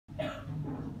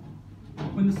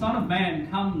when the Son of Man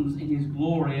comes in his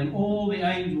glory and all the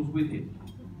angels with him,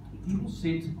 he will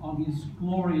sit on his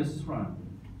glorious throne.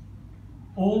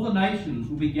 All the nations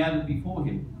will be gathered before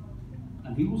him,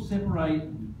 and he will separate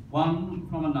one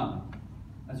from another,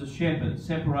 as a shepherd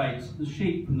separates the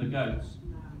sheep from the goats.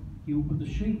 He will put the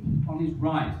sheep on his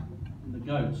right and the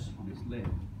goats on his left.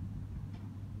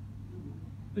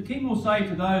 The king will say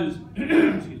to those,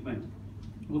 excuse me,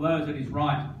 or those at his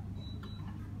right,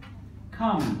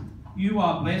 "Come, you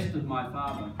are blessed of my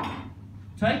Father.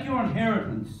 Take your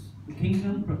inheritance, the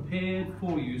kingdom prepared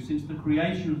for you since the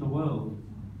creation of the world.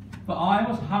 For I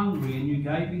was hungry, and you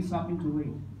gave me something to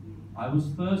eat. I was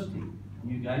thirsty,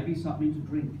 and you gave me something to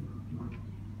drink.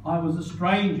 I was a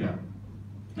stranger,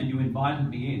 and you invited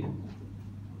me in.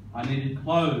 I needed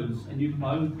clothes, and you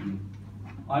clothed me.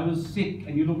 I was sick,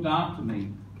 and you looked after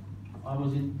me. I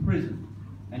was in prison,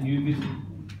 and you visited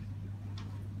me."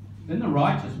 Then the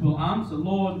righteous will answer,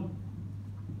 "Lord,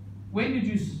 when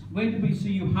did we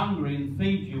see you hungry and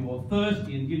feed you, or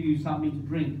thirsty and give you something to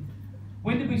drink?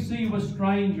 When did we see you a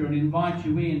stranger and invite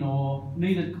you in, or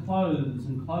needed clothes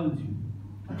and clothe you?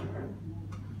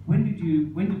 When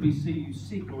did we see you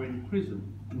sick or in prison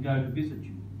and go to visit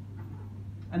you?"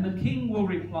 And the king will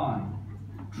reply,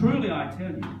 "Truly I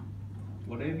tell you,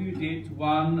 whatever you did to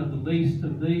one of the least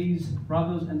of these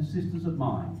brothers and sisters of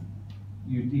mine,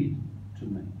 you did to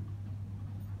me."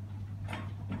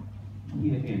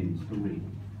 Here ends the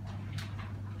reading.